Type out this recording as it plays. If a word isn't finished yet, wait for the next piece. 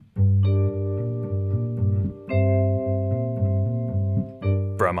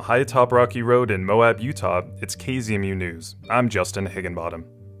From high atop Rocky Road in Moab, Utah, it's KZMU News. I'm Justin Higginbottom.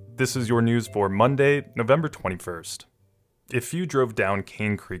 This is your news for Monday, November 21st. If you drove down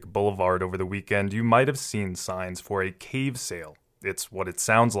Cane Creek Boulevard over the weekend, you might have seen signs for a cave sale. It's what it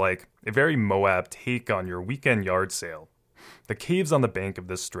sounds like, a very Moab take on your weekend yard sale. The caves on the bank of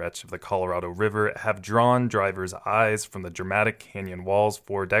this stretch of the Colorado River have drawn drivers' eyes from the dramatic canyon walls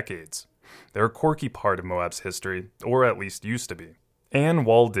for decades. They're a quirky part of Moab's history, or at least used to be. Ann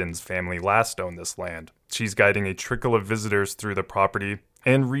Walden's family last owned this land. She's guiding a trickle of visitors through the property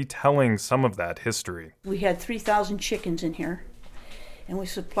and retelling some of that history. We had 3,000 chickens in here, and we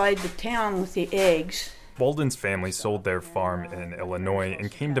supplied the town with the eggs. Walden's family sold their farm in Illinois and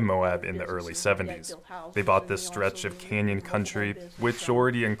came to Moab in the early 70s. They bought this stretch of canyon country, which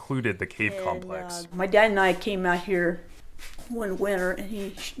already included the cave complex. My dad and I came out here one winter, and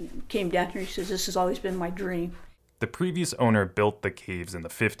he came down here. He says, "This has always been my dream." The previous owner built the caves in the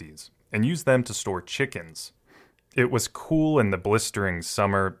 50s and used them to store chickens. It was cool in the blistering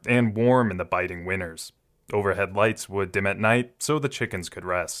summer and warm in the biting winters. Overhead lights would dim at night so the chickens could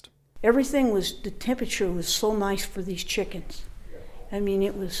rest. The temperature was so nice for these chickens. I mean,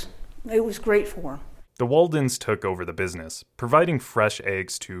 it was great for them. The Waldens took over the business, providing fresh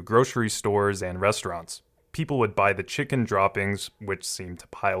eggs to grocery stores and restaurants. People would buy the chicken droppings, which seemed to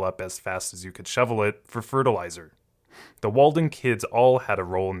pile up as fast as you could shovel it, for fertilizer. The Walden kids all had a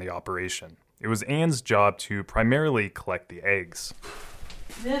role in the operation. It was Ann's job to primarily collect the eggs.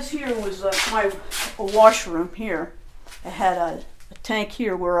 This here was my washroom here. I had a tank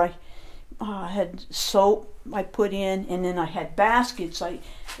here where I had soap I put in, and then I had baskets. It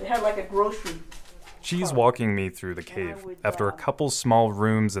had like a grocery. She's walking me through the cave. After a couple small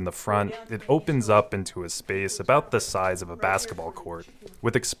rooms in the front, it opens up into a space about the size of a basketball court,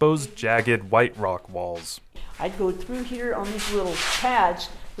 with exposed, jagged, white rock walls. I'd go through here on these little pads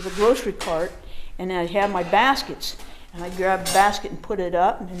with a grocery cart, and I'd have my baskets. And I'd grab a basket and put it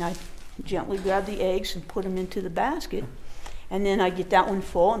up, and I'd gently grab the eggs and put them into the basket. And then I'd get that one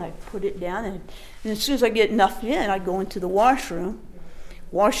full, and I'd put it down. And as soon as I get enough in, I'd go into the washroom,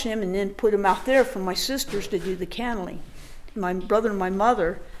 wash them, and then put them out there for my sisters to do the canneling. My brother and my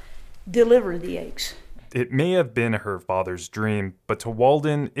mother deliver the eggs. It may have been her father's dream, but to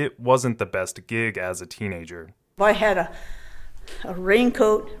Walden, it wasn't the best gig as a teenager. I had a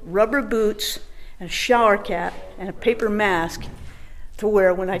raincoat, rubber boots, and a shower cap, and a paper mask to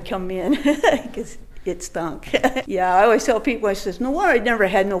wear when I come in, because it stunk. Yeah, I always tell people, I says, no wonder I never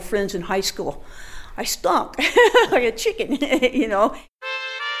had no friends in high school. I stunk like a chicken, you know.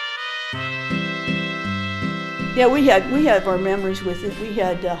 Yeah, we have our memories with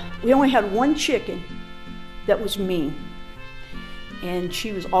it. We only had one chicken that was mean, and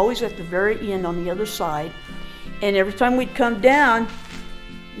she was always at the very end on the other side. And every time we'd come down,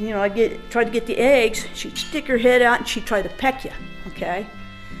 you know, try to get the eggs, she'd stick her head out and she'd try to peck you. Okay,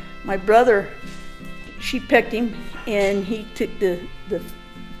 my brother, she pecked him, and he took the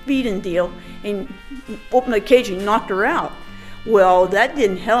feeding deal and opened the cage and knocked her out. Well, that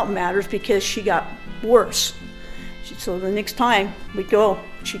didn't help matters because she got worse. So the next time we go,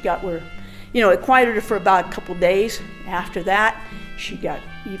 she got where, you know, it quieted her for about a couple days. After that, she got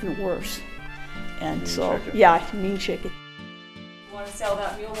even worse. And so, yeah, mean chicken. You want to sell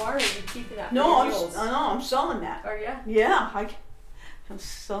that mule bar, or you keep it at No, mules? I'm selling that. Are you? Yeah, I'm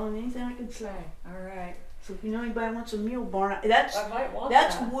selling anything I can sell. All right. So if you know anybody wants a mule barn, I might want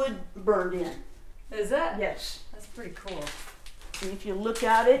that's that. wood burned in. Is that? Yes. That's pretty cool. And if you look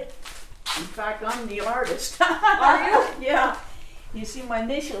at it, in fact, I'm the artist. Are you? Yeah. You see my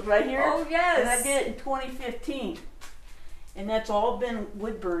initials right here? Oh, yes. And I did it in 2015. And that's all been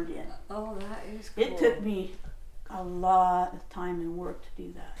wood burned in. Oh, that is cool. It took me a lot of time and work to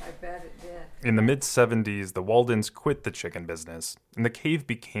do that. I bet it did. In the mid-70s, the Waldens quit the chicken business, and the cave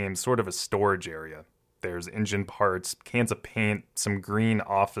became sort of a storage area. There's engine parts, cans of paint, some green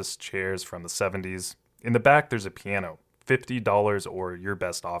office chairs from the 70s. In the back, there's a piano, $50 or your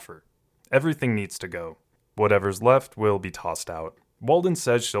best offer. Everything needs to go. Whatever's left will be tossed out. Walden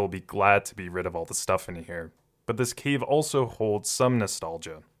says she'll be glad to be rid of all the stuff in here, but this cave also holds some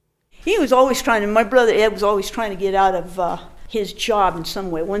nostalgia. He was always my brother Ed was always trying to get out of his job in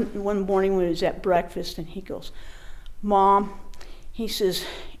some way. One morning when he was at breakfast, and he goes, "Mom," he says,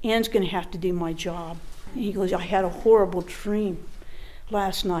 "Ann's going to have to do my job." And he goes, "I had a horrible dream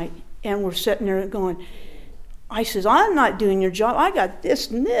last night." And we're sitting there going, I says, "I'm not doing your job. I got this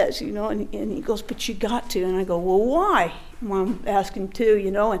and this, you know." And he goes, "But you got to." And I go, "Well, why?" Mom asked him too,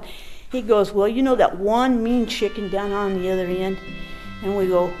 you know. And he goes, "Well, you know that one mean chicken down on the other end?" And we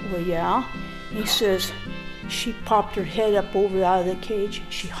go, "Well, yeah." He says, she popped her head up over out of the cage.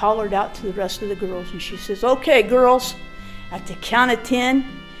 She hollered out to the rest of the girls, and she says, "Okay, girls, at the count of 10,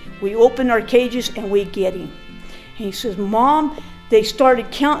 we open our cages and we get him." And he says, "Mom," they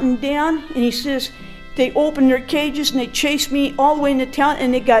started counting down, and he says, "They opened their cages and they chased me all the way into town,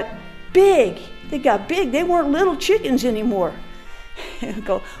 and they got big. They got big. They weren't little chickens anymore." And I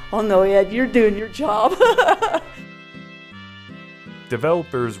go, "Oh no, Ed, you're doing your job."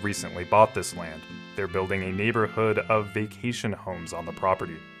 Developers recently bought this land. They're building a neighborhood of vacation homes on the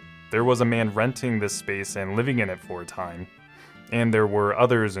property. There was a man renting this space and living in it for a time, and there were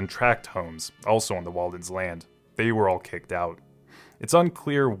others in tract homes, also on the Walden's land. They were all kicked out. It's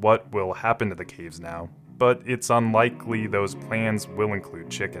unclear what will happen to the caves now, but it's unlikely those plans will include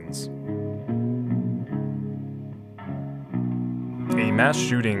chickens. A mass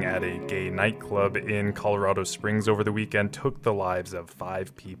shooting at a gay nightclub in Colorado Springs over the weekend took the lives of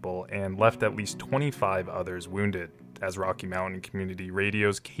 5 people and left at least 25 others wounded. As Rocky Mountain Community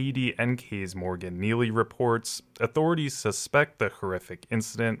Radio's KDNK's Morgan Neely reports, authorities suspect the horrific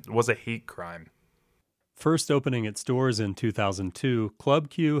incident was a hate crime. First opening its doors in 2002, Club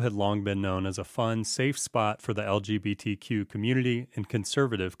Q had long been known as a fun, safe spot for the LGBTQ community in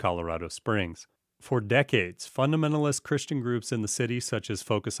conservative Colorado Springs. For decades, fundamentalist Christian groups in the city, such as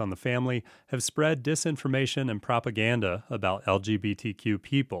Focus on the Family, have spread disinformation and propaganda about LGBTQ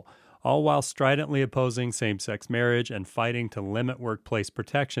people, all while stridently opposing same-sex marriage and fighting to limit workplace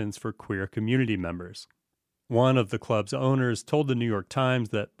protections for queer community members. One of the club's owners told the New York Times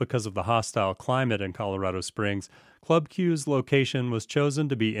that because of the hostile climate in Colorado Springs, Club Q's location was chosen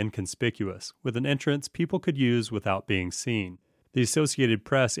to be inconspicuous, with an entrance people could use without being seen. The Associated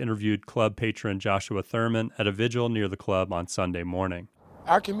Press interviewed club patron Joshua Thurman at a vigil near the club on Sunday morning.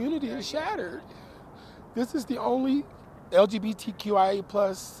 Our community is shattered. This is the only LGBTQIA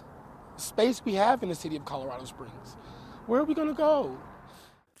plus space we have in the city of Colorado Springs. Where are we going to go?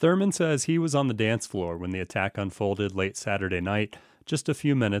 Thurman says he was on the dance floor when the attack unfolded late Saturday night, just a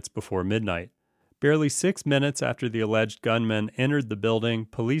few minutes before midnight. Barely 6 minutes after the alleged gunman entered the building,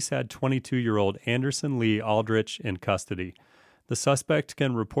 police had 22-year-old Anderson Lee Aldrich in custody. The suspect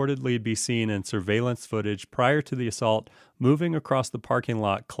can reportedly be seen in surveillance footage prior to the assault moving across the parking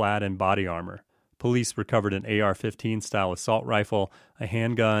lot clad in body armor. Police recovered an AR-15 style assault rifle, a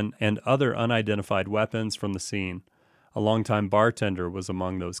handgun, and other unidentified weapons from the scene. A longtime bartender was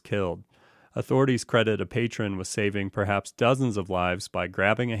among those killed. Authorities credit a patron with saving perhaps dozens of lives by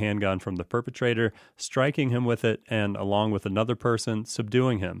grabbing a handgun from the perpetrator, striking him with it, and, along with another person,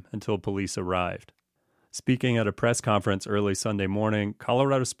 subduing him until police arrived. Speaking at a press conference early Sunday morning,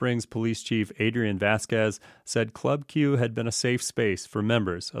 Colorado Springs Police Chief Adrian Vasquez said Club Q had been a safe space for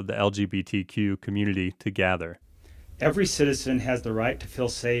members of the LGBTQ community to gather. Every citizen has the right to feel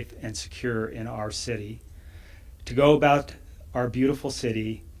safe and secure in our city, to go about our beautiful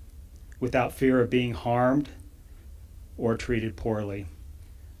city without fear of being harmed or treated poorly.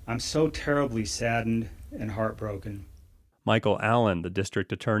 I'm so terribly saddened and heartbroken. Michael Allen, the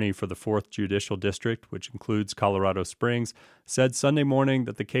district attorney for the 4th Judicial District, which includes Colorado Springs, said Sunday morning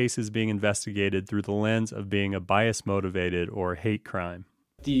that the case is being investigated through the lens of being a bias-motivated or hate crime.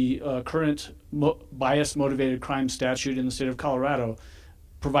 The current bias-motivated crime statute in the state of Colorado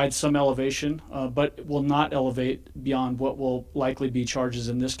provides some elevation, but will not elevate beyond what will likely be charges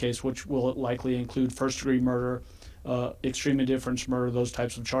in this case, which will likely include first-degree murder, extreme indifference murder, those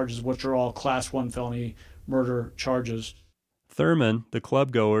types of charges, which are all Class 1 felony murder charges. Thurman, the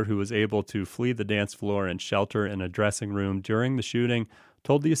club-goer who was able to flee the dance floor and shelter in a dressing room during the shooting,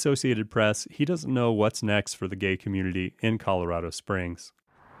 told the Associated Press he doesn't know what's next for the gay community in Colorado Springs.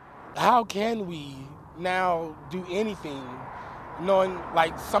 How can we now do anything knowing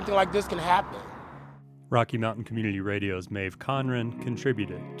like something like this can happen? Rocky Mountain Community Radio's Maeve Conran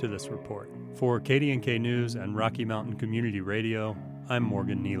contributed to this report. For KDNK News and Rocky Mountain Community Radio, I'm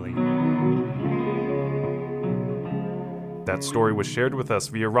Morgan Neely. That story was shared with us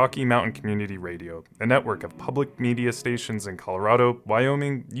via Rocky Mountain Community Radio, a network of public media stations in Colorado,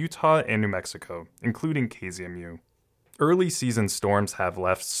 Wyoming, Utah, and New Mexico, including KZMU. Early season storms have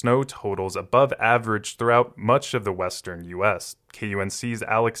left snow totals above average throughout much of the western U.S. KUNC's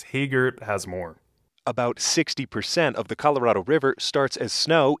Alex Hager has more. About 60% of the Colorado River starts as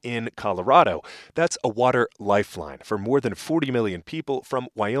snow in Colorado. That's a water lifeline for more than 40 million people from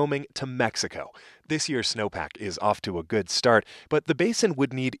Wyoming to Mexico. This year's snowpack is off to a good start, but the basin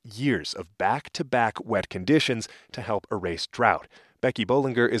would need years of back-to-back wet conditions to help erase drought. Becky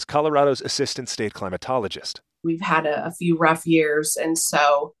Bollinger is Colorado's assistant state climatologist. We've had a few rough years, and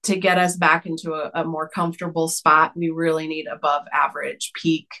so to get us back into a more comfortable spot, we really need above average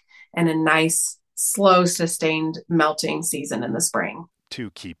peak and a nice slow, sustained melting season in the spring. To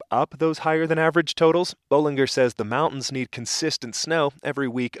keep up those higher than average totals, Bollinger says the mountains need consistent snow every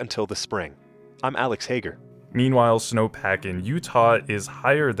week until the spring. I'm Alex Hager. Meanwhile, snowpack in Utah is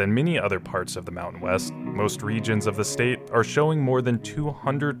higher than many other parts of the Mountain West. Most regions of the state are showing more than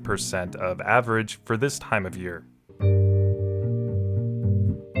 200% of average for this time of year.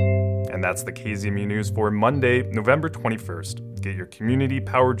 And that's the KZMU News for Monday, November 21st. Get your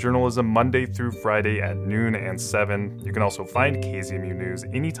community-powered journalism Monday through Friday at noon and 7. You can also find KZMU News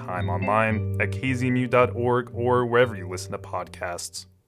anytime online at kzmu.org or wherever you listen to podcasts.